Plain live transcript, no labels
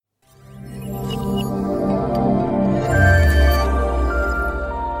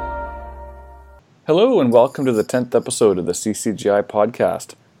Hello and welcome to the 10th episode of the CCGI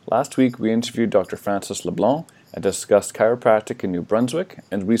podcast. Last week we interviewed Dr. Francis LeBlanc and discussed chiropractic in New Brunswick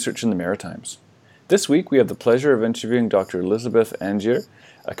and research in the Maritimes. This week we have the pleasure of interviewing Dr. Elisabeth Angier,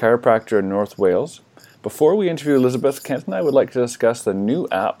 a chiropractor in North Wales. Before we interview Elisabeth, Kent and I would like to discuss the new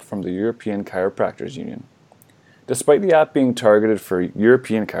app from the European Chiropractors Union. Despite the app being targeted for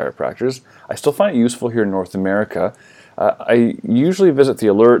European chiropractors, I still find it useful here in North America. I usually visit the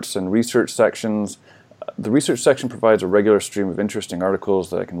alerts and research sections. The research section provides a regular stream of interesting articles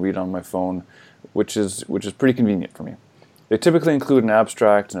that I can read on my phone, which is pretty convenient for me. They typically include an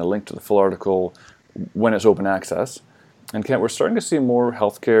abstract and a link to the full article when it's open access. And Kent, we're starting to see more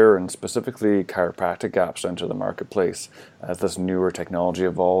healthcare and specifically chiropractic apps enter the marketplace as this newer technology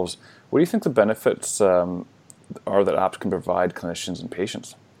evolves. What do you think the benefits are that apps can provide clinicians and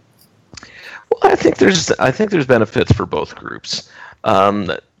patients? Well, I think there's benefits for both groups.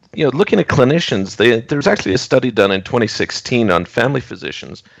 Looking at clinicians, there's actually a study done in 2016 on family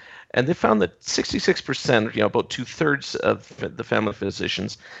physicians, and they found that 66%, about 2/3 of the family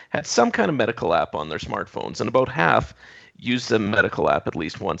physicians had some kind of medical app on their smartphones, and about half used the medical app at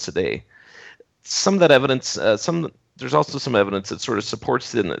least once a day. Some of that evidence, there's also some evidence that sort of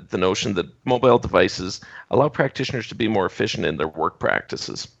supports the notion that mobile devices allow practitioners to be more efficient in their work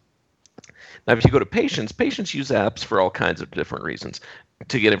practices. Now, if you go to patients use apps for all kinds of different reasons.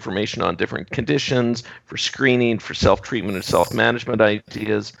 To get information on different conditions, for screening, for self-treatment and self-management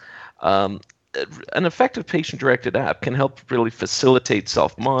ideas. An effective patient-directed app can help really facilitate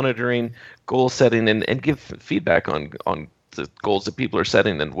self-monitoring, goal setting, and give feedback on the goals that people are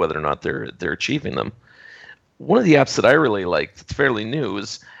setting and whether or not they're achieving them. One of the apps that I really like that's fairly new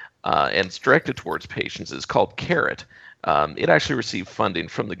and it's directed towards patients is called Carrot. It actually received funding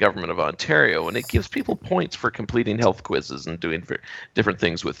from the government of Ontario, and it gives people points for completing health quizzes and doing different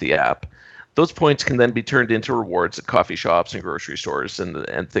things with the app. Those points can then be turned into rewards at coffee shops and grocery stores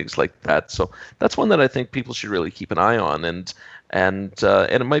and things like that. So that's one that I think people should really keep an eye on, and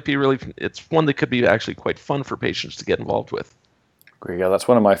it might be it's one that could be actually quite fun for patients to get involved with. Great, yeah, that's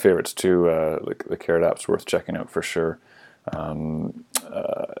one of my favorites too. The Carrot app's worth checking out for sure.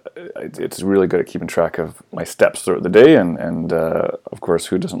 It's really good at keeping track of my steps throughout the day, and of course,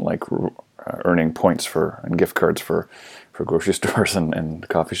 who doesn't like earning points and gift cards for grocery stores and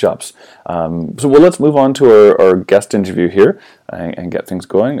coffee shops. Let's move on to our guest interview here and get things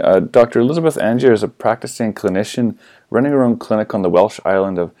going. Dr. Elisabeth Angier is a practicing clinician running her own clinic on the Welsh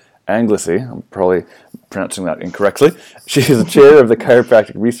island of Anglesey. I'm probably pronouncing that incorrectly. She is the chair of the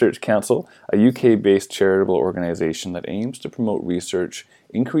Chiropractic Research Council, a UK-based charitable organization that aims to promote research,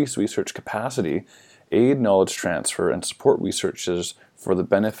 increase research capacity, aid knowledge transfer, and support researchers for the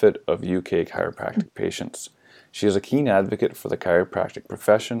benefit of UK chiropractic patients. She is a keen advocate for the chiropractic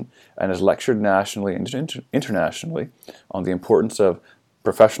profession and has lectured nationally and internationally on the importance of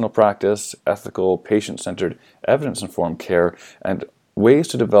professional practice, ethical, patient-centered, evidence-informed care, and ways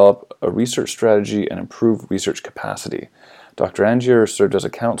to develop a research strategy and improve research capacity. Dr. Angier served as a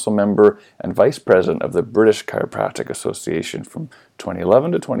council member and vice president of the British Chiropractic Association from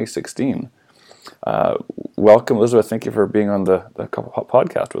 2011 to 2016. Welcome, Elizabeth. Thank you for being on the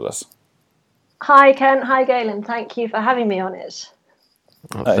podcast with us. Hi, Ken. Hi, Galen. Thank you for having me on it.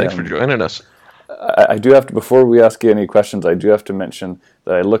 Well, thanks for joining us. I do have to, before we ask you any questions, I do have to mention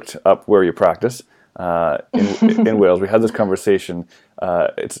that I looked up where you practice. In Wales, we had this conversation.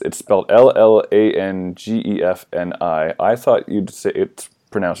 It's spelled Llangefni. I thought you'd say it's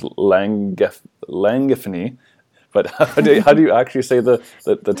pronounced Llangefni, but how do you actually say the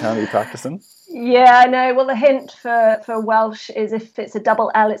town you practice in? Yeah, no. Well, the hint for Welsh is if it's a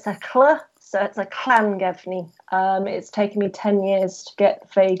double L, it's a cl, so it's a Llangefni. It's taken me 10 years to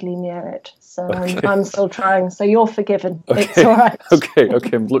get vaguely near it, so okay. I'm still trying. So you're forgiven. Okay. It's all right. Okay.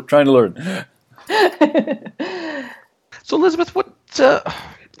 I'm trying to learn. So Elizabeth, we're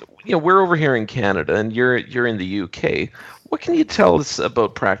over here in Canada and you're in the UK. What can you tell us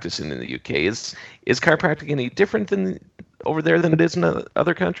about practicing in the UK? Is chiropractic any different than over there than it is in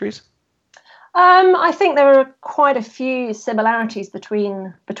other countries? I think there are quite a few similarities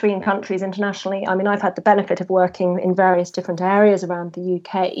between countries internationally. I mean, I've had the benefit of working in various different areas around the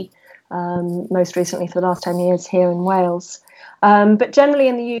UK, most recently for the last 10 years here in Wales. But generally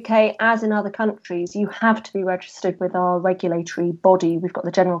in the UK, as in other countries, you have to be registered with our regulatory body. We've got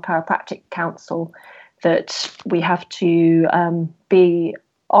the General Chiropractic Council that we have to be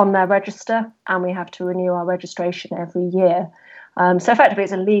on their register, and we have to renew our registration every year. So effectively,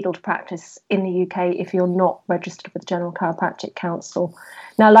 it's illegal to practice in the UK if you're not registered with the General Chiropractic Council.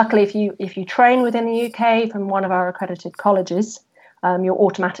 Now, luckily, if you train within the UK from one of our accredited colleges, you're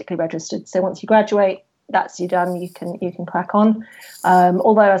automatically registered. So once you graduate, that's you done. You can crack on.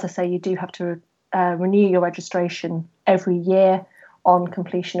 Although, as I say, you do have to renew your registration every year on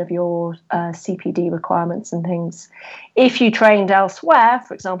completion of your CPD requirements and things. If you trained elsewhere,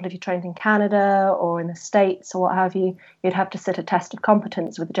 for example, if you trained in Canada or in the States or what have you, you'd have to sit a test of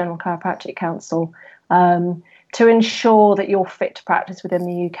competence with the General Chiropractic Council to ensure that you're fit to practice within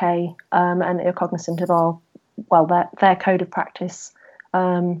the UK and that you're cognizant of their code of practice.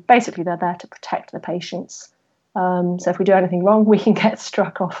 Basically, they're there to protect the patients. So if we do anything wrong, we can get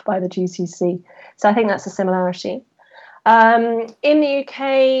struck off by the GCC. So I think that's a similarity. In the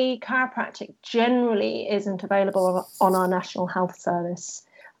UK, chiropractic generally isn't available on our National Health Service.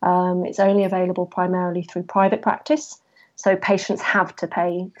 It's only available primarily through private practice, so patients have to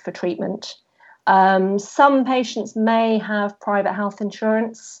pay for treatment. Some patients may have private health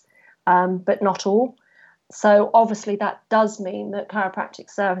insurance, but not all. So obviously that does mean that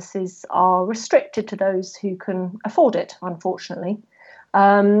chiropractic services are restricted to those who can afford it, unfortunately.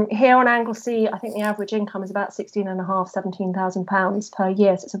 Here on Anglesey, I think the average income is about £16,500–17,000 per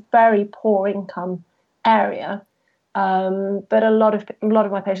year. So it's a very poor income area. But a lot of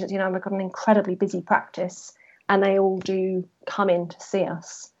my patients, we've got an incredibly busy practice, and they all do come in to see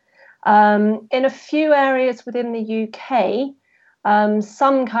us. In a few areas within the UK,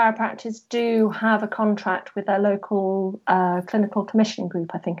 some chiropractors do have a contract with their local clinical commission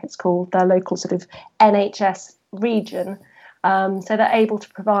group, I think it's called, their local sort of NHS region. So they're able to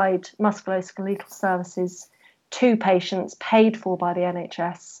provide musculoskeletal services to patients paid for by the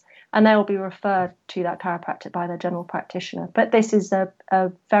NHS, and they will be referred to that chiropractor by their general practitioner. But this is a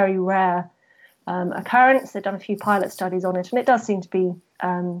very rare occurrence. They've done a few pilot studies on it, and it does seem to be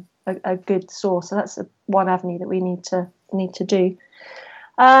a good source. So that's one avenue that we need to do.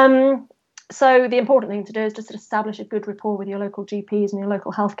 So the important thing to do is just establish a good rapport with your local GPs and your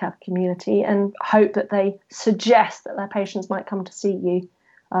local healthcare community, and hope that they suggest that their patients might come to see you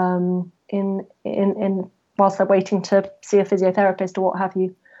in whilst they're waiting to see a physiotherapist or what have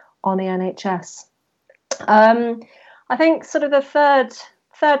you on the NHS. I think sort of the third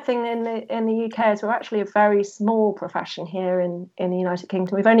thing in the UK is we're actually a very small profession here in the United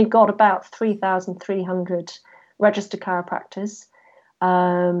Kingdom. We've only got about 3,300 registered chiropractors.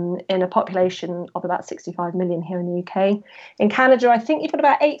 In a population of about 65 million here in the UK. In Canada, I think you've got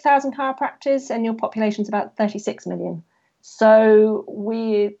about 8,000 chiropractors, and your population's about 36 million. So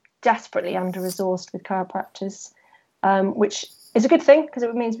we're desperately under-resourced with chiropractors, which is a good thing because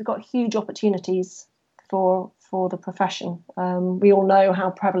it means we've got huge opportunities for the profession. We all know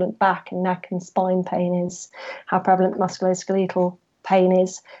how prevalent back and neck and spine pain is, how prevalent musculoskeletal pain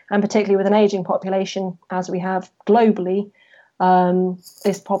is, and particularly with an ageing population, as we have globally,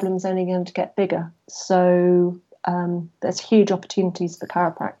 this problem is only going to get bigger. So there's huge opportunities for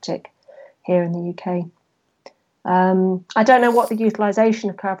chiropractic here in the UK. I don't know what the utilisation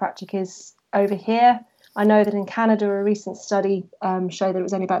of chiropractic is over here. I know that in Canada, a recent study showed that it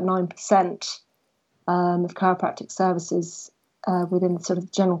was only about 9% of chiropractic services within the sort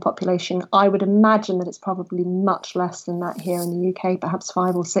of general population. I would imagine that it's probably much less than that here in the UK, perhaps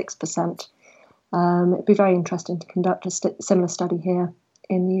 5 or 6%. It'd be very interesting to conduct a similar study here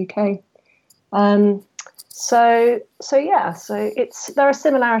in the UK. So there are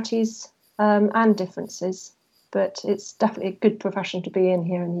similarities and differences, but it's definitely a good profession to be in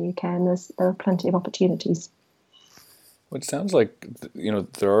here in the UK, and there are plenty of opportunities. Well, it sounds like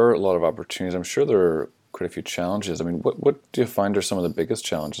there are a lot of opportunities. I'm sure there are quite a few challenges. I mean, what do you find are some of the biggest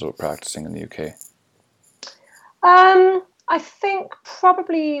challenges with practicing in the UK? I think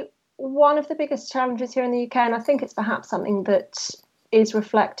probably one of the biggest challenges here in the UK, and I think it's perhaps something that is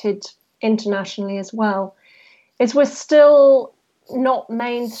reflected internationally as well, is we're still not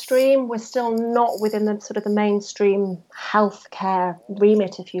mainstream. We're still not within the sort of the mainstream healthcare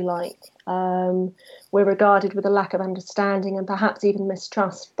remit, if you like. We're regarded with a lack of understanding and perhaps even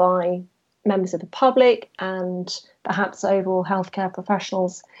mistrust by members of the public and perhaps overall healthcare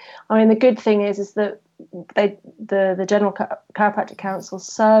professionals. I mean, the good thing is that the General Chiropractic Council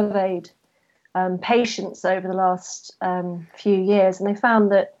surveyed patients over the last few years, and they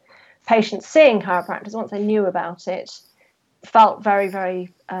found that patients seeing chiropractors, once they knew about it, felt very,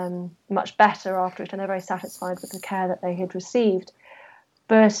 very much better after it, and they're very satisfied with the care that they had received.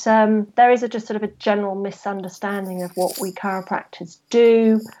 But there is just sort of a general misunderstanding of what we chiropractors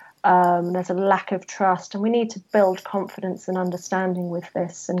do. There's a lack of trust, and we need to build confidence and understanding with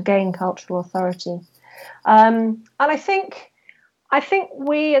this and gain cultural authority. And I think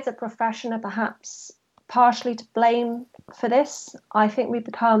we as a profession are perhaps partially to blame for this. I think we've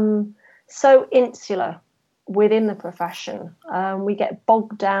become so insular within the profession. We get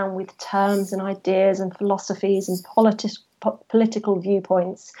bogged down with terms and ideas and philosophies and political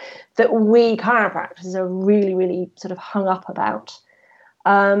viewpoints that we chiropractors are really, really sort of hung up about.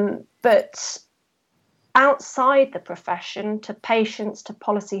 But outside the profession, to patients, to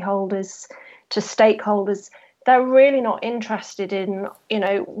policyholders, to stakeholders, they're really not interested in,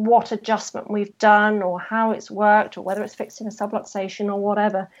 what adjustment we've done or how it's worked or whether it's fixing a subluxation or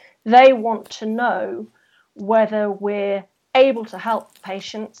whatever. They want to know whether we're able to help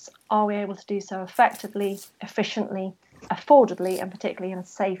patients. Are we able to do so effectively, efficiently, affordably, and particularly in a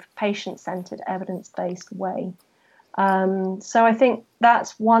safe, patient-centred, evidence-based way? So I think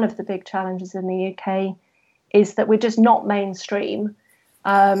that's one of the big challenges in the UK, is that we're just not mainstream.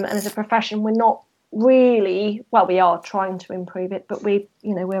 And as a profession, we're not really, well, we are trying to improve it, but we're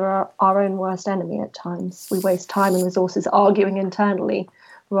our own worst enemy at times. We waste time and resources arguing internally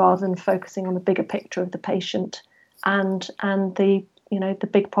rather than focusing on the bigger picture of the patient and the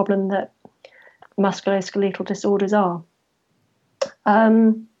big problem that musculoskeletal disorders are.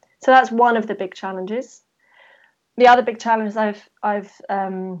 So that's one of the big challenges. The other big challenge I've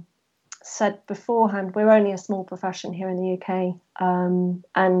said beforehand, we're only a small profession here in the UK,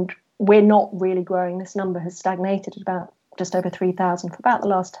 and we're not really growing. This number has stagnated at about just over 3,000 for about the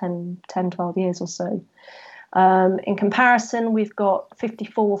last 10, 12 years or so. In comparison, we've got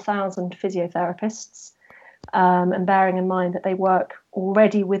 54,000 physiotherapists, and bearing in mind that they work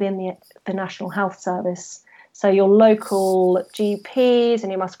already within the National Health Service. So your local GPs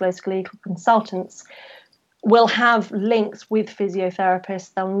and your musculoskeletal consultants will have links with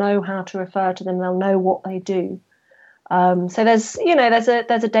physiotherapists. They'll know how to refer to them. They'll know what they do. So there's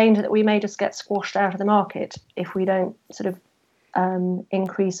a danger that we may just get squashed out of the market if we don't sort of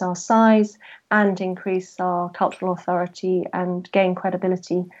increase our size and increase our cultural authority and gain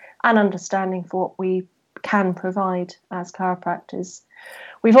credibility and understanding for what we can provide as chiropractors.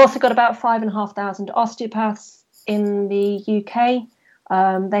 We've also got about 5,500 osteopaths in the UK.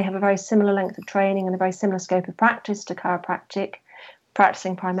 They have a very similar length of training and a very similar scope of practice to chiropractic,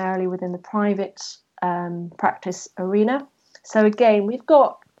 practicing primarily within the private practice arena. So again, we've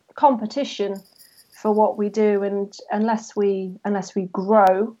got competition for what we do, and unless we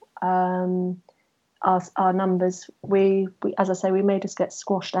grow our numbers, we as I say, we may just get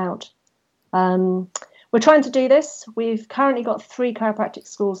squashed out. We're trying to do this. We've currently got 3 chiropractic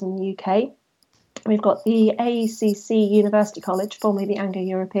schools in the UK. We've got the ACC University College, formerly the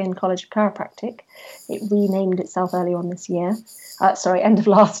Anglo-European College of Chiropractic. It renamed itself earlier on this year. End of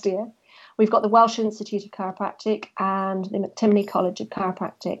last year. We've got the Welsh Institute of Chiropractic and the McTimney College of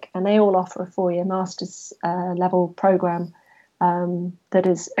Chiropractic, and they all offer a 4-year master's level programme that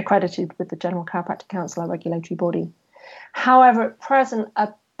is accredited with the General Chiropractic Council, our regulatory body. However, at present,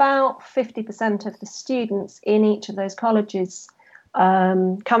 about 50% of the students in each of those colleges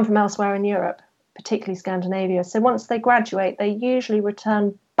come from elsewhere in Europe, particularly Scandinavia. So once they graduate, they usually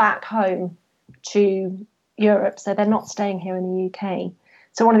return back home to Europe, so they're not staying here in the UK.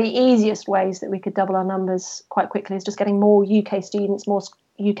 So one of the easiest ways that we could double our numbers quite quickly is just getting more UK students, more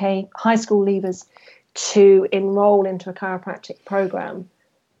UK high school leavers to enrol into a chiropractic programme.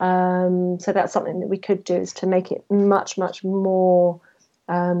 So that's something that we could do, is to make it much, much more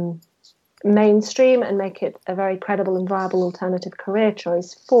mainstream and make it a very credible and viable alternative career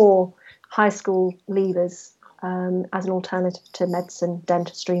choice for high school leavers as an alternative to medicine,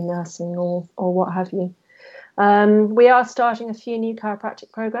 dentistry, nursing, or what have you. We are starting a few new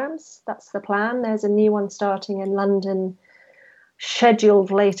chiropractic programs. That's the plan. There's a new one starting in London,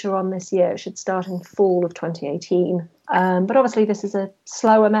 scheduled later on this year. It should start in fall of 2018. But obviously this is a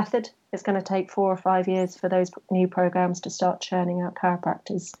slower method. It's going to take 4 or 5 years for those new programs to start churning out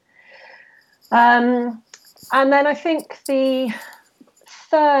chiropractors. And then I think the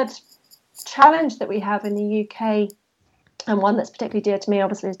third challenge that we have in the UK, and one that's particularly dear to me,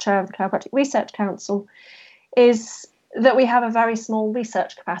 obviously as chair of the Chiropractic Research Council, is that we have a very small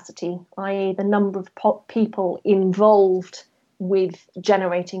research capacity, i.e. the number of people involved with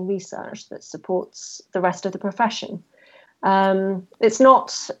generating research that supports the rest of the profession. It's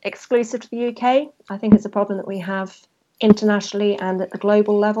not exclusive to the UK. I think it's a problem that we have internationally and at the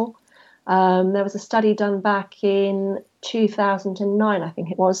global level. There was a study done back in 2009, I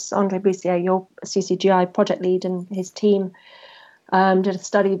think it was. Andre Bussier, your CCGI project lead, and his team did a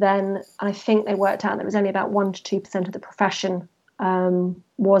study then. I think they worked out that it was only about 1 to 2% of the profession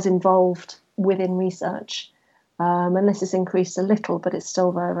was involved within research. And this has increased a little, but it's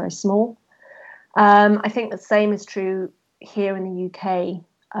still very, very small. I think the same is true here in the UK,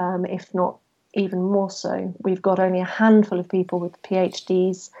 if not even more so. We've got only a handful of people with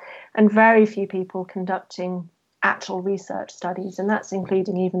PhDs and very few people conducting actual research studies, and that's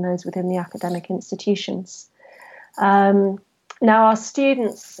including even those within the academic institutions. Now, our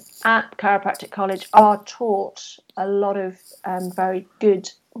students at Chiropractic College are taught a lot of very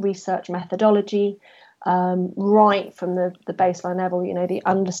good research methodology, right from the baseline level, the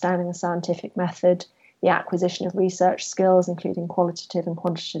understanding the scientific method, the acquisition of research skills, including qualitative and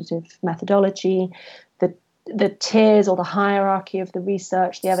quantitative methodology, the tiers or the hierarchy of the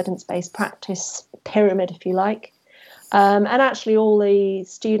research, the evidence-based practice pyramid, if you like. And actually all the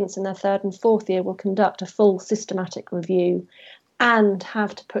students in their third and fourth year will conduct a full systematic review and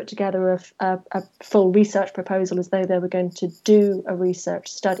have to put together a full research proposal as though they were going to do a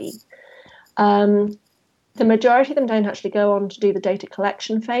research study. The majority of them don't actually go on to do the data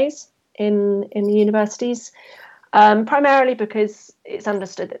collection phase in the universities, primarily because it's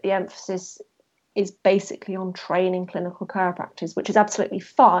understood that the emphasis is basically on training clinical chiropractors, which is absolutely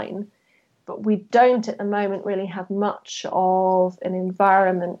fine. But we don't at the moment really have much of an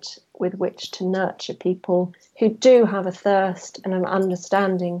environment with which to nurture people who do have a thirst and an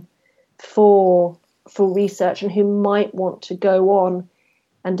understanding for research and who might want to go on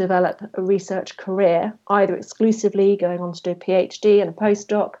and develop a research career, either exclusively going on to do a PhD and a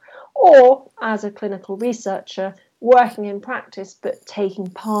postdoc, or as a clinical researcher working in practice but taking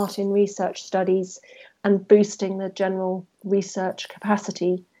part in research studies and boosting the general research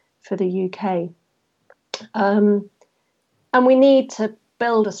capacity for the UK. And we need to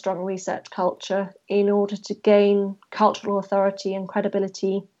build a strong research culture in order to gain cultural authority and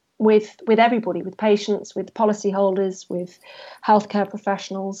credibility with everybody, with patients, with policyholders, with healthcare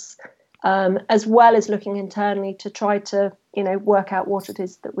professionals, as well as looking internally to try to, work out what it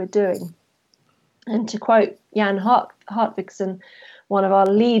is that we're doing. And to quote Jan Hartvigsen, one of our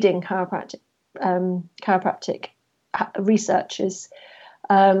leading chiropractic researchers,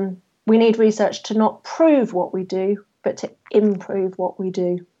 we need research to not prove what we do, but to improve what we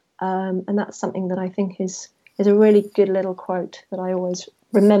do. And that's something that I think is a really good little quote that I always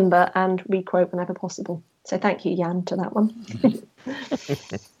remember and re-quote whenever possible. So thank you, Jan, to that one.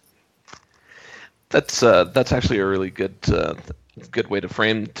 That's actually a really good way to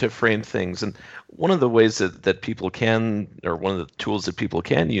frame things. And one of the ways that people can, or one of the tools that people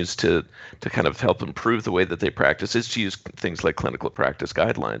can use to kind of help improve the way that they practice is to use things like clinical practice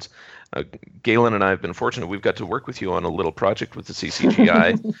guidelines. Galen and I have been fortunate. We've got to work with you on a little project with the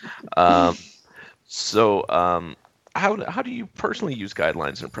CCGI. How do you personally use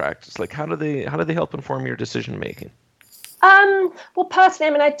guidelines in practice? Like, how do they help inform your decision making? Well,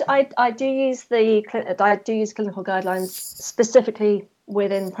 personally, I do use clinical guidelines specifically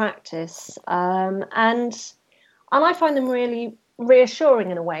within practice, and I find them really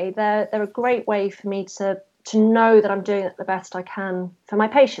reassuring in a way. They're a great way for me to know that I'm doing it the best I can for my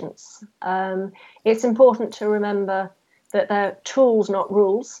patients. It's important to remember that they're tools, not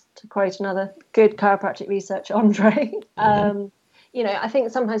rules, to quote another good chiropractic researcher, Andre. I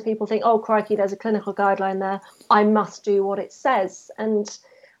think sometimes people think, oh, crikey, there's a clinical guideline there, I must do what it says. And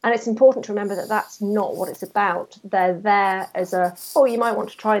it's important to remember that that's not what it's about. They're there as you might want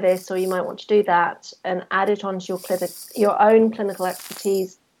to try this or you might want to do that, and add it onto your own clinical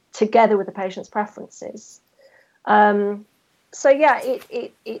expertise together with the patient's preferences.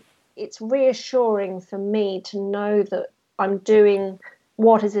 It's reassuring for me to know that I'm doing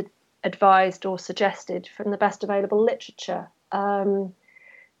what is advised or suggested from the best available literature. And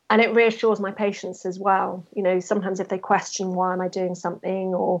it reassures my patients as well. Sometimes if they question why am I doing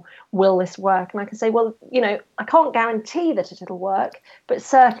something or will this work, and I can say, well, I can't guarantee that it'll work, but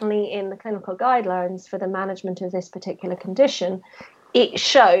certainly in the clinical guidelines for the management of this particular condition, it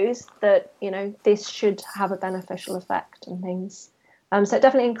shows that, this should have a beneficial effect and things. So it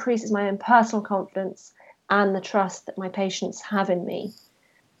definitely increases my own personal confidence and the trust that my patients have in me.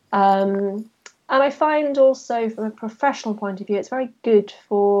 And I find also from a professional point of view, it's very good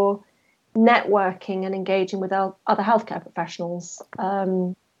for networking and engaging with other healthcare professionals.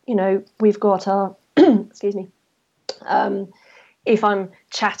 We've got our, excuse me, if I'm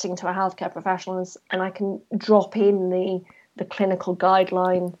chatting to a healthcare professional and I can drop in the clinical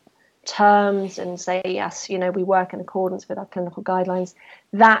guideline terms and say, yes, we work in accordance with our clinical guidelines,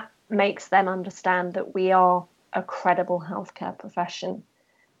 that makes them understand that we are a credible healthcare profession.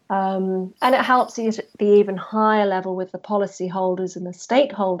 And it helps you at the even higher level with the policyholders and the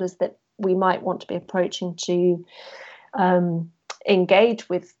stakeholders that we might want to be approaching to engage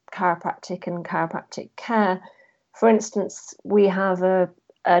with chiropractic and chiropractic care. For instance, we have a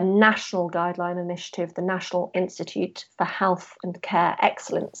national guideline initiative, the National Institute for Health and Care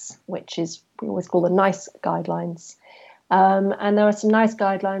Excellence, which is we always call the NICE guidelines. And there are some nice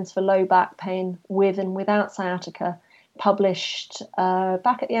guidelines for low back pain with and without sciatica, published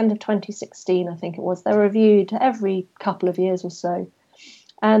back at the end of 2016, I think it was. They're reviewed every couple of years or so.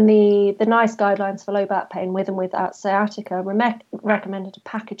 And the NICE guidelines for low back pain with and without sciatica recommended a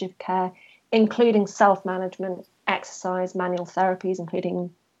package of care, including self-management, exercise, manual therapies, including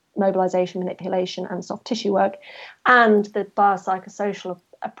mobilization, manipulation, and soft tissue work, and the biopsychosocial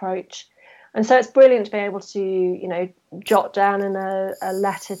approach. And so it's brilliant to be able to, jot down in a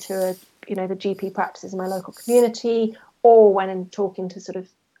letter to the GP practices in my local community, or when I'm talking to sort of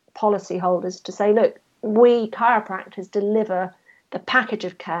policy holders, to say, look, we chiropractors deliver the package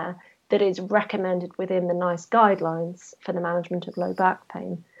of care that is recommended within the NICE guidelines for the management of low back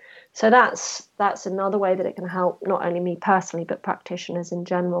pain. So that's another way that it can help not only me personally, but practitioners in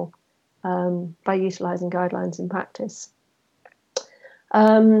general, by utilising guidelines in practice.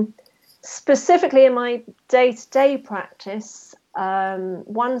 Specifically in my day-to-day practice,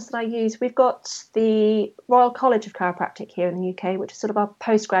 ones that I use, we've got the Royal College of Chiropractic here in the UK, which is sort of our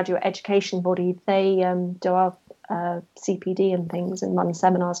postgraduate education body. They do our CPD and things and run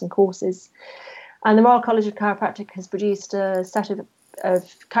seminars and courses. And the Royal College of Chiropractic has produced a set of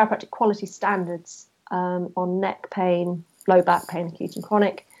chiropractic quality standards on neck pain, low back pain, acute and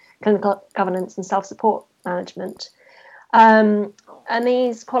chronic, clinical governance and self-support management. And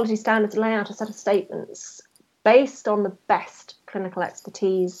these quality standards lay out a set of statements based on the best clinical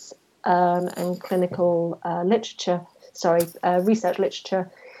expertise and clinical research literature,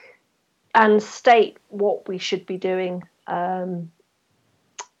 and state what we should be doing. The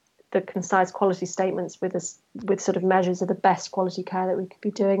concise quality statements with sort of measures of the best quality care that we could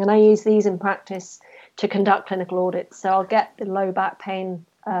be doing. And I use these in practice to conduct clinical audits. So I'll get the low back pain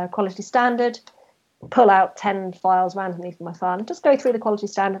quality standard, pull out 10 files randomly from my file, and just go through the quality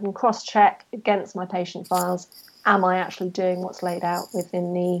standard and cross-check against my patient files. Am I actually doing what's laid out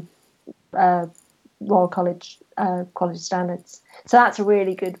within the Royal College quality standards? So that's a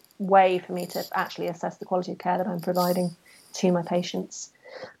really good way for me to actually assess the quality of care that I'm providing to my patients.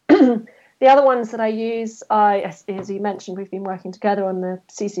 The other ones that I use, as you mentioned, we've been working together on the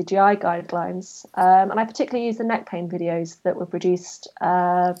CCGI guidelines, and I particularly use the neck pain videos that were produced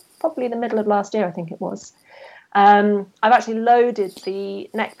probably in the middle of last year, I think it was. I've actually loaded the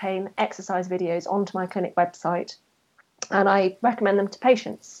neck pain exercise videos onto my clinic website, and I recommend them to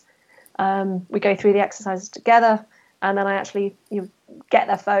patients. We go through the exercises together, and then I actually get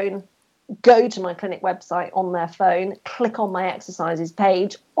their phone, go to my clinic website on their phone, click on my exercises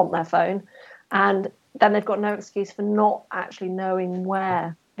page on their phone, and then they've got no excuse for not actually knowing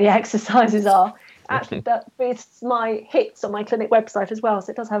where the exercises are. Actually, that boosts my hits on my clinic website as well,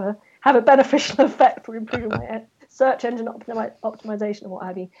 so it does have a beneficial effect for improving my search engine optimization and what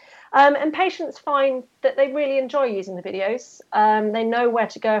have you. And patients find that they really enjoy using the videos. They know where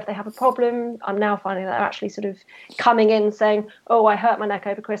to go if they have a problem. I'm now finding that they're actually sort of coming in saying, oh, I hurt my neck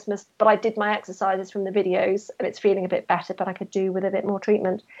over Christmas, but I did my exercises from the videos and it's feeling a bit better, but I could do with a bit more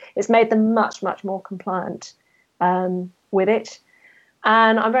treatment. It's made them much, much more compliant with it.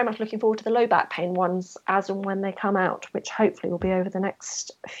 And I'm very much looking forward to the low back pain ones as and when they come out, which hopefully will be over the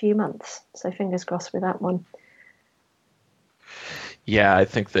next few months. So fingers crossed with that one. Yeah, I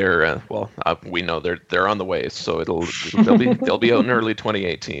think they're we know they're on the way, so they'll be out in early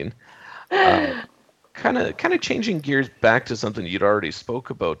 2018. Kind of changing gears back to something you'd already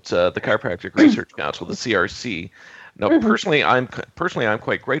spoke about, the Chiropractic Research Council, the CRC. Now, personally, I'm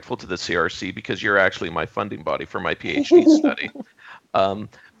quite grateful to the CRC because you're actually my funding body for my PhD study.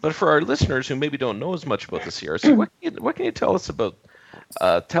 But for our listeners who maybe don't know as much about the CRC, what can you tell us about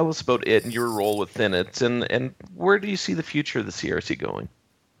it and your role within it, and where do you see the future of the CRC going?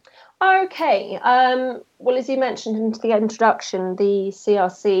 Okay. Well, as you mentioned in the introduction, the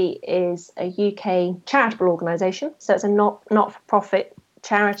CRC is a UK charitable organisation, so it's a not-for-profit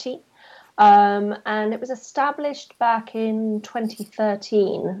charity, and it was established back in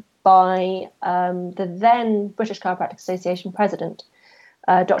 2013 by the then British Chiropractic Association president,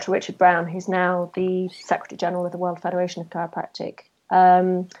 Dr. Richard Brown, who's now the Secretary General of the World Federation of Chiropractic.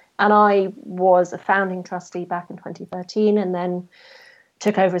 And I was a founding trustee back in 2013 and then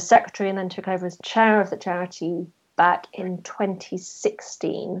took over as secretary and then took over as chair of the charity back in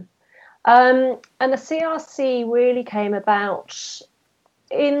 2016. And the CRC really came about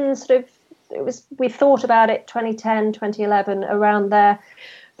in we thought about it 2010, 2011, around there,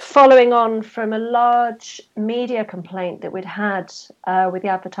 following on from a large media complaint that we'd had with the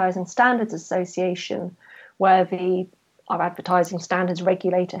Advertising Standards Association, where our advertising standards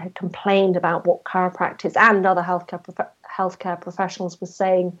regulator had complained about what chiropractors and other healthcare professionals were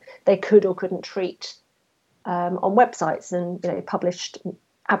saying they could or couldn't treat on websites and published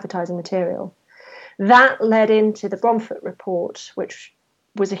advertising material. That led into the Bromfoot report, which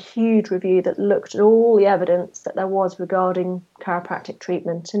was a huge review that looked at all the evidence that there was regarding chiropractic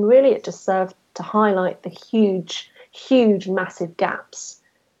treatment, and really it just served to highlight the huge, massive gaps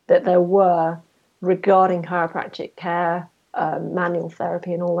that there were regarding chiropractic care, manual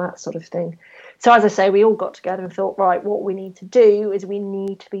therapy and all that sort of thing. So as I say, we all got together and thought, right, what we need to do is we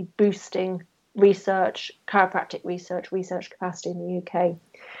need to be boosting research, chiropractic research capacity in the UK.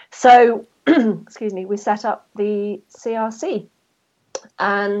 So, excuse me, we set up the CRC.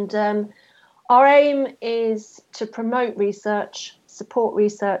 And our aim is to promote research, support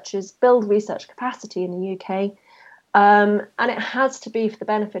researchers, build research capacity in the UK. And it has to be for the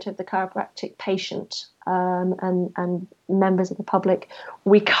benefit of the chiropractic patient and members of the public.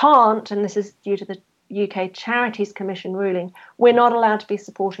 We can't, and this is due to the UK Charities Commission ruling, we're not allowed to be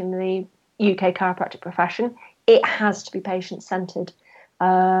supporting the UK chiropractic profession. It has to be patient-centred,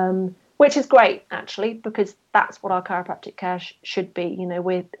 which is great, actually, because that's what our chiropractic care should be.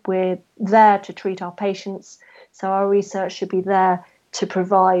 We're there to treat our patients, so our research should be there to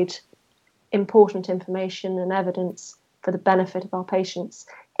provide important information and evidence for the benefit of our patients.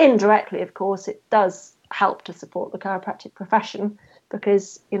 Indirectly, of course, it does help to support the chiropractic profession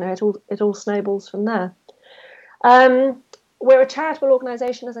because it all snowballs from there. We're a charitable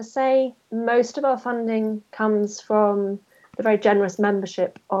organisation, as I say. Most of our funding comes from the very generous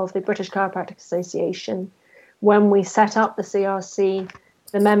membership of the British Chiropractic Association. When we set up the CRC,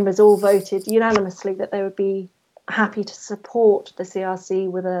 the members all voted unanimously that they would be happy to support the CRC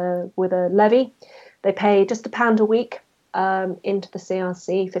with a levy. They pay just £1 a week into the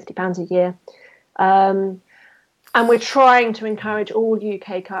CRC, £50 a year. And we're trying to encourage all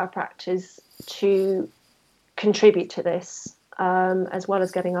UK chiropractors to contribute to this, as well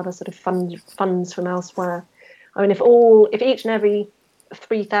as getting other sort of funds from elsewhere. I mean, if each and every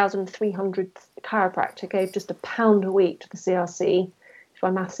 3,300 chiropractor gave just £1 a week to the CRC, if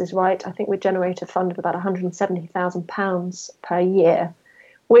my maths is right, I think we'd generate a fund of about £170,000 per year,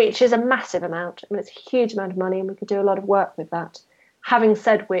 which is a massive amount. I mean, it's a huge amount of money, and we could do a lot of work with that. Having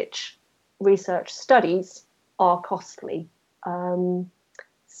said which, research studies are costly.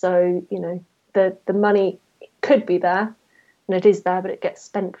 So, the money could be there, and it is there, but it gets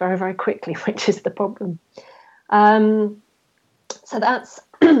spent very, very quickly, which is the problem. So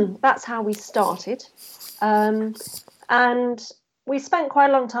that's how we started. And we spent quite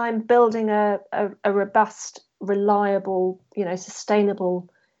a long time building a robust, reliable, sustainable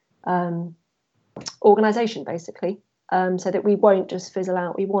organisation, basically, so that we won't just fizzle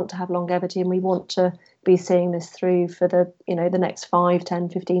out. We want to have longevity, and we want to be seeing this through for the next 5, 10,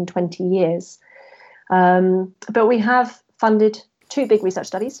 15, 20 years. But we have funded 2 big research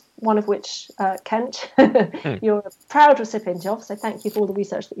studies, one of which, Kent, you're a proud recipient of, so thank you for all the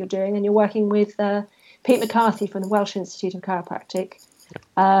research that you're doing. And you're working with Pete McCarthy from the Welsh Institute of Chiropractic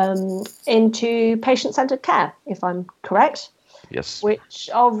into patient-centred care, if I'm correct. Yes. Which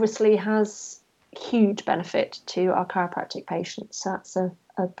obviously has huge benefit to our chiropractic patients. That's a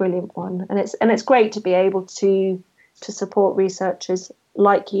brilliant one. And it's great to be able to support researchers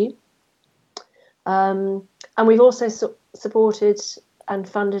like you. And we've also supported and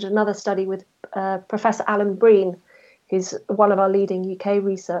funded another study with Professor Alan Breen, who's one of our leading UK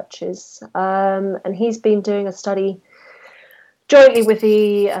researchers. And he's been doing a study jointly with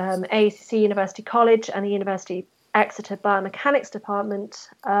the AACC University College and the University Exeter Biomechanics Department,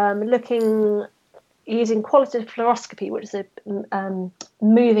 using qualitative fluoroscopy, which is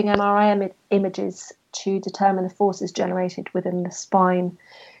moving MRI images to determine the forces generated within the spine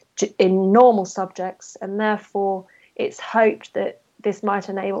in normal subjects, and therefore it's hoped that this might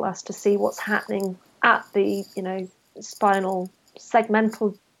enable us to see what's happening at the spinal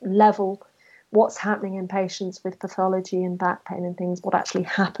segmental level, what's happening in patients with pathology and back pain and things, what actually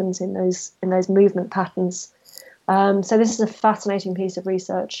happens in those movement patterns. So this is a fascinating piece of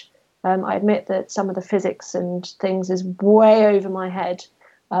research. I admit that some of the physics and things is way over my head,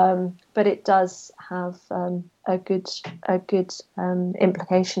 but it does have a good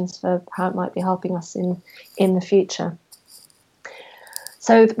implications for how it might be helping us in the future.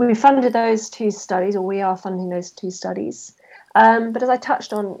 So we funded those 2 studies, or we are funding those 2 studies. But as I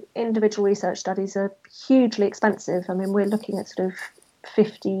touched on, individual research studies are hugely expensive. I mean, we're looking at sort of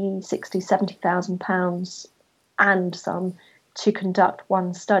 50, 60, 70,000 pounds and some to conduct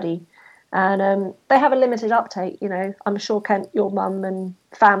one study. And they have a limited uptake. I'm sure, Kent, your mum and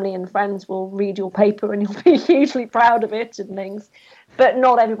family and friends will read your paper and you'll be hugely proud of it and things. But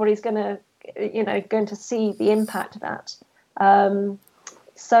not everybody's going to see the impact of that.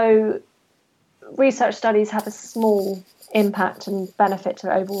 So research studies have a small impact and benefit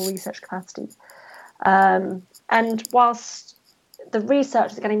to overall research capacity. And whilst the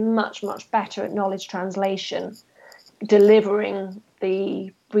research is getting much, much better at knowledge translation, delivering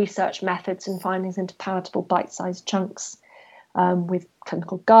the research methods and findings into palatable bite-sized chunks, with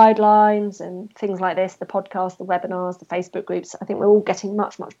clinical guidelines and things like this, the podcasts, the webinars, the Facebook groups. I think we're all getting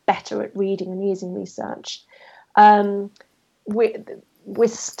much, much better at reading and using research. We're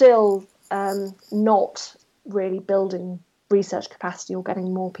still not really building research capacity or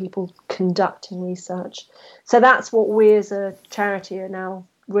getting more people conducting research. So that's what we as a charity are now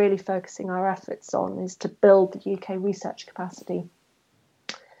really focusing our efforts on, is to build the UK research capacity.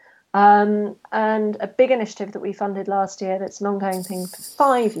 And a big initiative that we funded last year, that's an ongoing thing for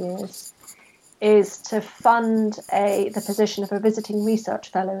 5 years, is to fund the position of a visiting research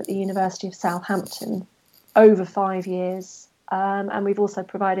fellow at the University of Southampton over 5 years. And we've also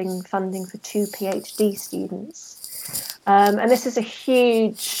providing funding for 2 PhD students. And this is a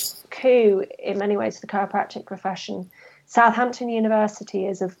huge coup in many ways for the chiropractic profession. Southampton University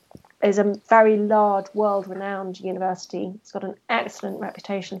is a very large, world-renowned university. It's got an excellent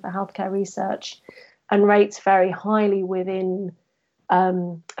reputation for healthcare research and rates very highly within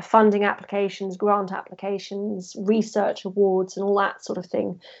funding applications, grant applications, research awards, and all that sort of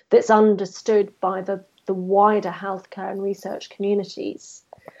thing that's understood by the wider healthcare and research communities.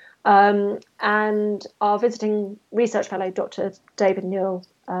 And our visiting research fellow, Dr. David Newell,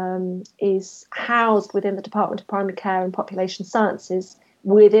 is housed within the Department of Primary Care and Population Sciences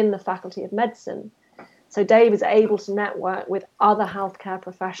within the Faculty of Medicine. So Dave is able to network with other healthcare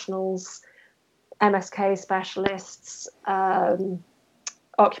professionals, MSK specialists,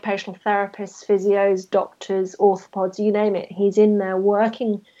 occupational therapists, physios, doctors, orthopods, you name it. He's in there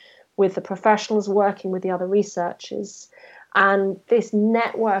working with the professionals, working with the other researchers. And this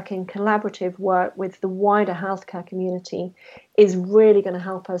networking, collaborative work with the wider healthcare community is really going to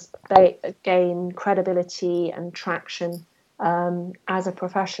help us gain credibility and traction as a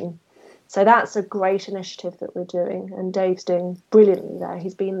profession. So that's a great initiative that we're doing, and Dave's doing brilliantly there.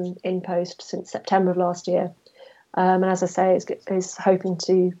 He's been in post since September of last year, and as I say, they're hoping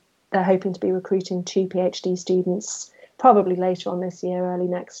to be recruiting 2 PhD students probably later on this year, early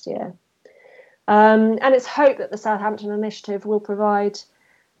next year. And it's hoped that the Southampton initiative will provide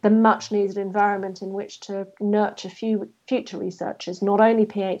the much needed environment in which to nurture future researchers, not only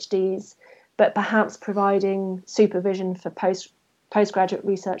PhDs, but perhaps providing supervision for postgraduate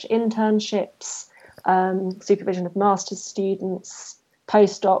research internships, supervision of master's students,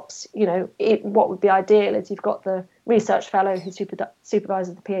 postdocs. What would be ideal is you've got the research fellow who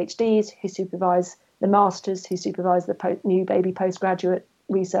supervises the PhDs, who supervise the masters, who supervise the new baby postgraduate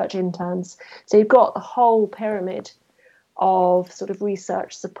research interns. So you've got the whole pyramid of sort of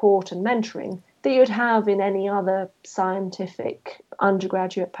research support and mentoring that you'd have in any other scientific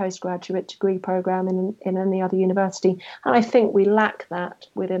undergraduate, postgraduate degree program in any other university. And I think we lack that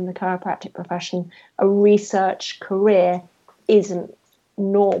within the chiropractic profession. A research career isn't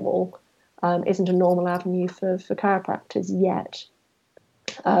normal, isn't a normal avenue for chiropractors yet.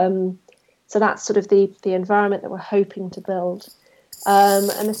 So that's sort of the environment that we're hoping to build. And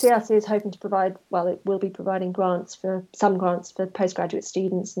the CRC is hoping to provide, it will be providing some grants for postgraduate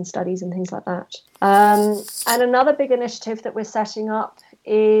students and studies and things like that. And another big initiative that we're setting up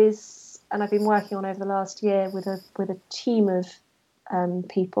is, and I've been working on over the last year with a team of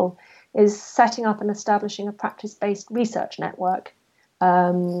people, is setting up and establishing a practice-based research network.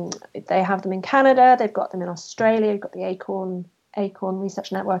 They have them in Canada, they've got them in Australia, you've got the Acorn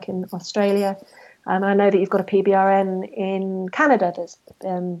Research Network in Australia. And I know that you've got a PBRN in Canada that's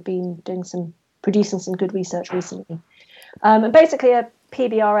been producing some good research recently. And basically a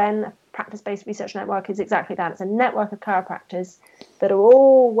PBRN, a practice-based research network, is exactly that. It's a network of chiropractors that are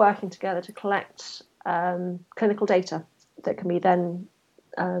all working together to collect clinical data that can be then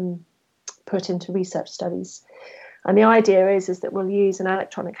put into research studies. And the idea is that we'll use an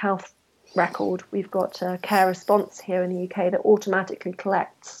electronic health record. We've got a care response here in the UK that automatically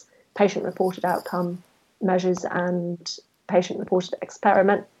collects patient-reported outcome measures and patient-reported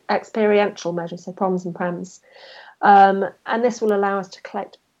experiential measures, so PROMs and PREMs. And this will allow us to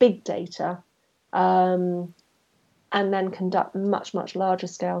collect big data and then conduct much, much larger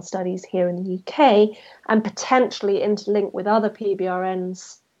scale studies here in the UK and potentially interlink with other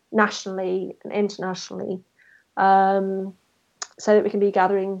PBRNs nationally and internationally, so that we can be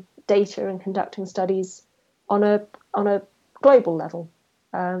gathering data and conducting studies on a global level.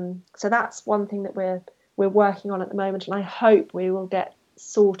 So that's one thing that we're working on at the moment, and I hope we will get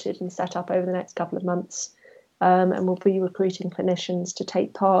sorted and set up over the next couple of months, and we'll be recruiting clinicians to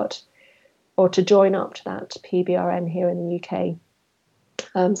take part or to join up to that PBRN here in the UK.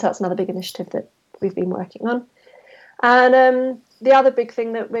 So that's another big initiative that we've been working on. And the other big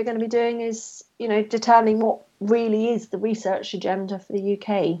thing that we're going to be doing is, determining what really is the research agenda for the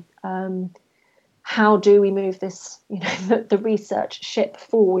UK. How do we move this, the research ship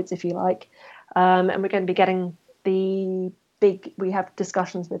forwards, if you like? And we're going to be getting we have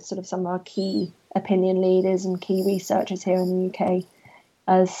discussions with sort of some of our key opinion leaders and key researchers here in the UK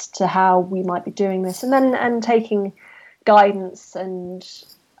as to how we might be doing this, and taking guidance and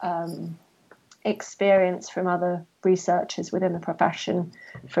experience from other researchers within the profession,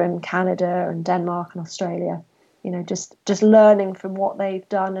 from Canada and Denmark and Australia. Just learning from what they've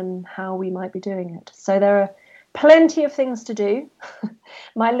done and how we might be doing it. So there are plenty of things to do.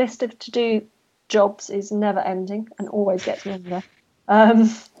 My list of to-do jobs is never ending and always gets longer. I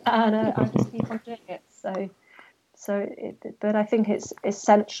just keep on doing it. But I think it's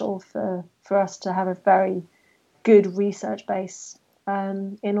essential for us to have a very good research base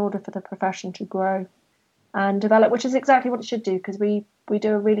in order for the profession to grow and develop, which is exactly what it should do, because we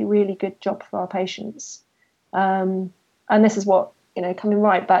do a really, really good job for our patients. And this is what, coming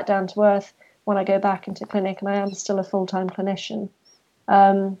right back down to earth, when I go back into clinic, and I am still a full-time clinician,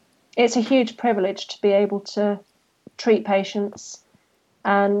 it's a huge privilege to be able to treat patients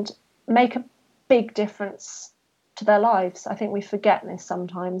and make a big difference to their lives. I think we forget this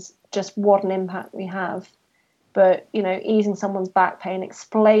sometimes, just what an impact we have. But, easing someone's back pain,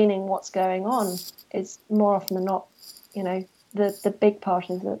 explaining what's going on is more often than not, the big part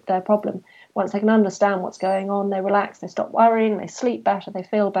of their problem. Once they can understand what's going on, they relax, they stop worrying, they sleep better, they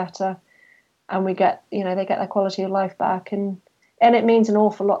feel better, and they get their quality of life back. And it means an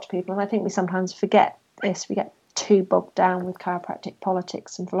awful lot to people. And I think we sometimes forget this. We get too bogged down with chiropractic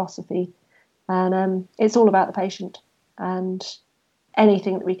politics and philosophy. And it's all about the patient. And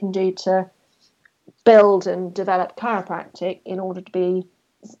anything that we can do to build and develop chiropractic in order to be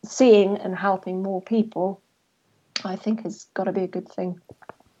seeing and helping more people, I think has got to be a good thing.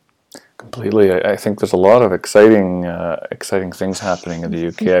 Completely. I think there's a lot of exciting things happening in the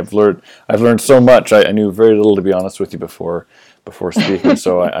UK. I've learned so much. I knew very little, to be honest with you, before speaking.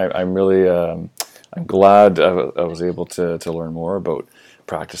 So I'm really I'm glad I was able to learn more about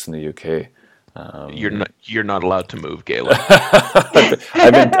practice in the UK. You're not allowed to move, Galen.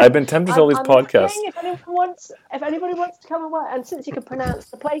 I've been tempted to all these podcasts. If anybody wants to come and work, and since you can pronounce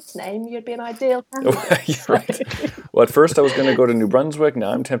the place name, you'd be an ideal candidate. You're right. Well, at first I was going to go to New Brunswick.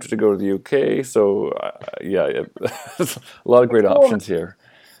 Now I'm tempted to go to the UK. So a lot of great options here.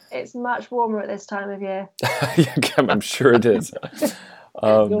 It's much warmer at this time of year. I'm sure it is.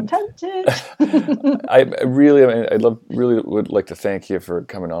 You're tempted. I really would like to thank you for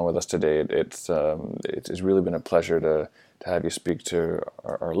coming on with us today. It's really been a pleasure to have you speak to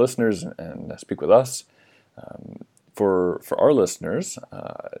our listeners and speak with us. For our listeners,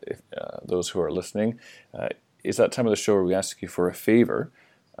 those who are listening, it's that time of the show where we ask you for a favor.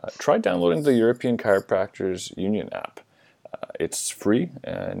 Try downloading the European Chiropractors Union app. It's free,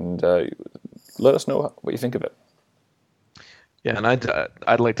 and let us know what you think of it. Yeah, and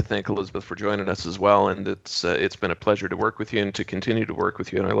I'd like to thank Elisabeth for joining us as well, and it's been a pleasure to work with you and to continue to work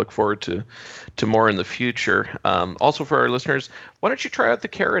with you, and I look forward to more in the future. Also, for our listeners, why don't you try out the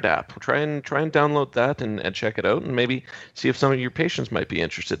Carrot app? Try and download that and check it out, and maybe see if some of your patients might be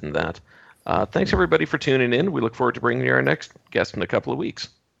interested in that. Thanks everybody for tuning in. We look forward to bringing you our next guest in a couple of weeks.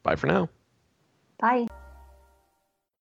 Bye for now. Bye.